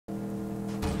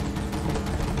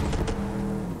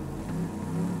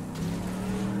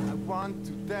want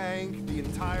to thank the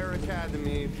entire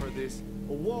Academy for this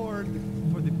award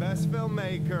for the best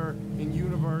filmmaker in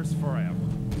Universe Forever.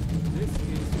 This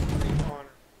is a great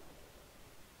honor.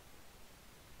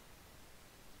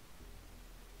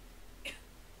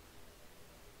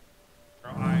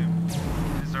 I am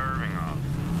deserving of.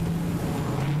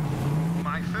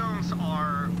 My films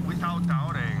are, without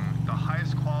doubting, the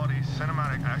highest quality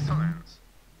cinematic excellence.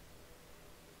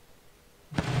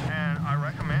 And I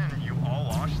recommend you all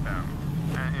watch them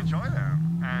and enjoy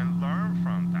them and learn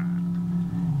from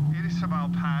that. It is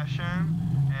about passion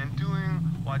and doing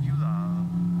what you love.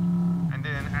 And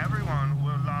then everyone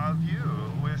will love you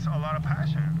with a lot of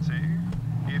passion, see?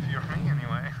 If you're me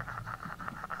anyway.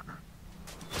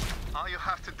 All you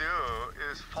have to do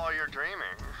is follow your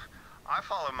dreaming. I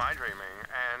followed my dreaming,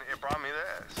 and it brought me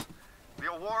this. The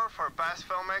award for Best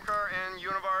Filmmaker in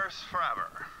Universe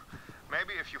Forever.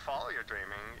 Maybe if you follow your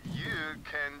dreaming, you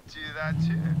can do that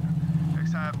too.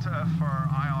 Except for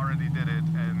I already did it,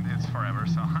 and it's forever,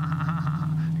 so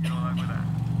good luck with that.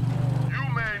 You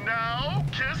may now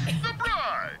kiss the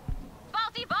bride!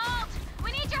 Baldy Bolt!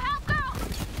 We need your help, girl!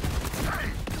 Hey,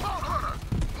 Bolt Hunter!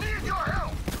 Need your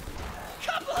help!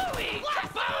 Kablooey!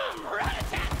 Kaboom!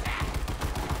 Rat-a-tat-tat!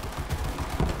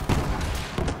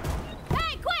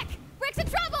 Hey, quick! Brick's in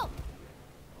trouble!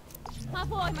 My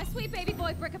boy, my sweet baby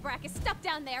boy Brick-a-Brack is stuck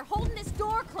down there holding this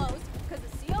door closed because the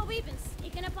COV been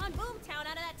sneaking up on Boomtown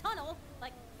out of that tunnel,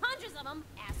 like hundreds of them,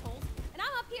 assholes. And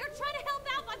I'm up here trying to help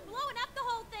out by blowing up the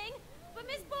whole thing, but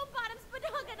Miss Boombottom's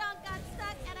badonkadonk got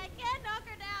stuck and I can't knock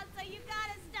her down, so you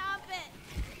gotta stop it.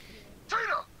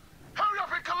 Tina! Hurry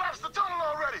up and collapse the tunnel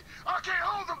already! I can't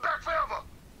hold them back forever!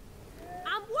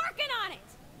 I'm working on it!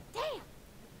 Damn!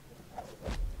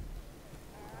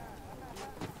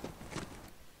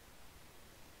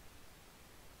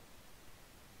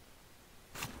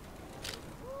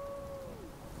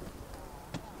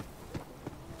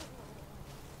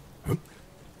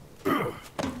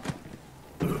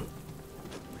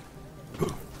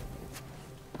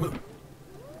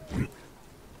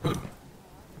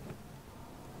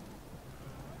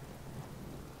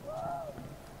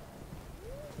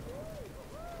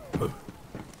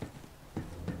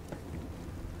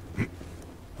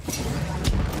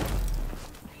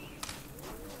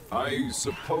 I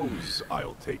suppose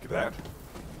I'll take that.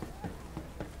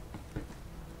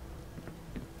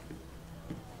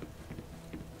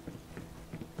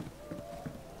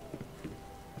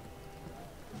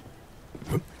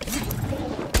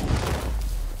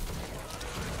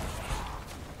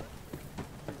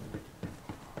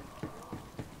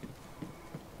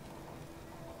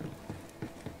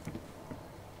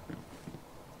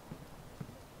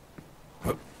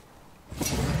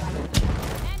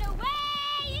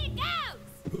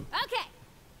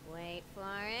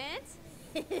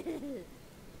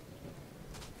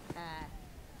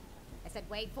 I said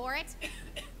wait for it.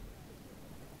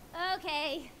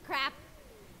 Okay, crap.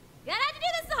 Gonna have to do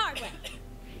this the hard way.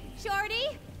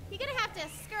 Shorty, you're gonna have to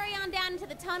scurry on down into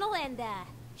the tunnel and,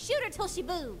 shoot her till she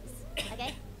booms,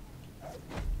 okay?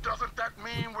 Doesn't that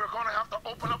mean we're gonna have to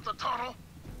open up the tunnel?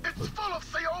 It's full of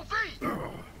COV!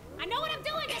 I know what I'm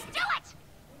doing, just do it!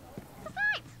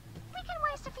 Besides, we can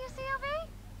waste a few COV.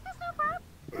 That's no problem.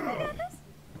 We got this.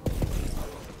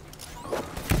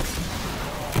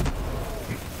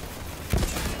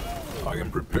 I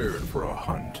am prepared for a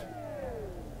hunt.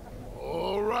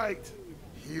 All right,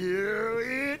 here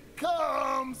it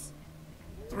comes.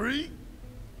 3,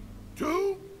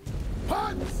 2,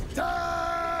 hunt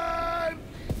time!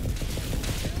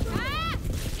 Ah!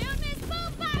 Shoot Miss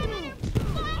Boombottom!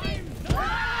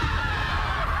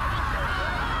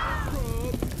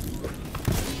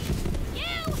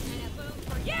 You! And a boom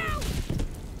for you!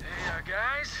 Hey,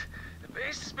 guys. The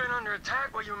base has been under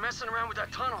attack while you were messing around with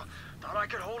that tunnel. Thought I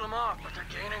could hold them off, but they're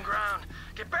gaining ground.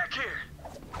 Get back here!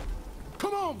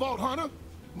 Come on, Vault Hunter.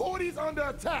 Morty's under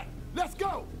attack. Let's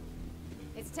go!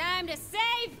 It's time to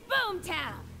save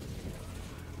Boomtown!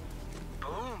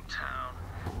 Boomtown?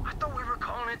 I thought we were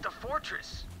calling it the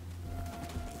Fortress.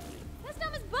 That's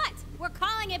dumb as butt. We're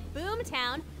calling it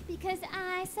Boomtown because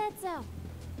I said so.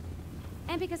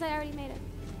 And because I already made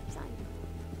a sign.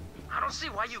 I don't see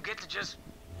why you get to just...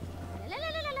 La la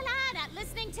la la la la, not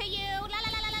listening to you. La la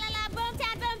la la la la la,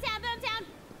 Boomtown, Boomtown, Boomtown.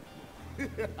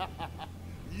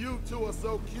 You two are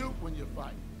so cute when you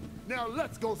fight. Now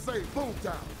let's go save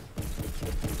Boomtown.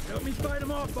 Help me fight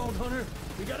him off, Bolt Hunter.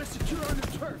 We gotta secure our new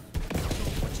turf. So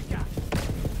what you got?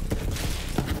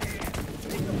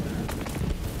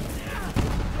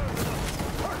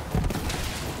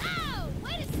 Oh,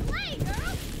 way to slay,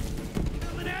 girl!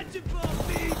 Coming at you,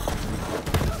 Baldy!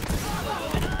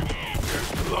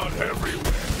 There's blood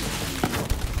everywhere.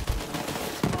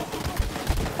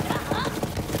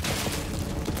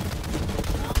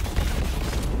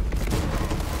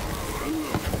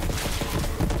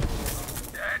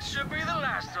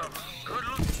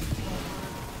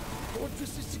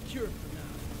 This is secure for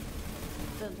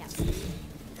now. Boomtown.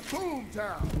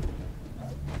 Boomtown.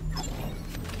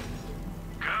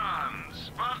 Guns!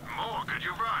 What more could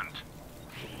you want?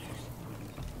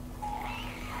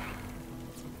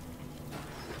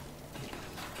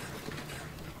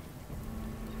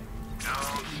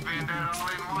 Don't spend it all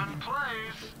in one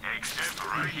place, except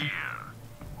right here.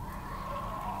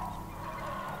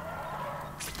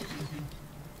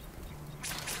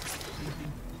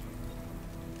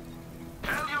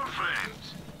 Tell your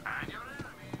friends and your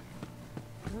enemies.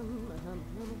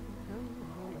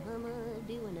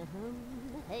 Doing a hum.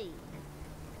 Hey.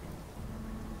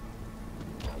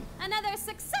 Another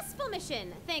successful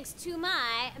mission, thanks to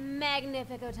my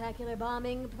magnificotacular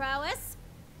bombing prowess.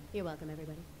 You're welcome,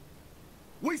 everybody.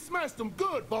 We smashed them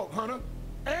good, Vault Hunter,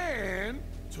 and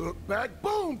took back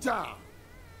Boomtown.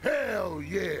 Hell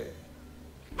yeah!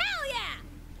 Hell yeah!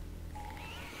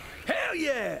 Hell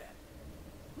yeah!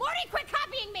 Morty, quit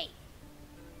copying me!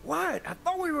 What? I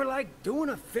thought we were like doing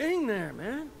a thing there,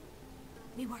 man.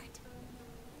 We weren't.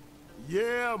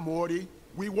 Yeah, Morty,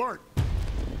 we weren't.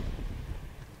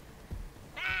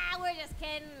 Ah, we're just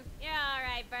kidding. You're all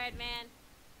right, Birdman.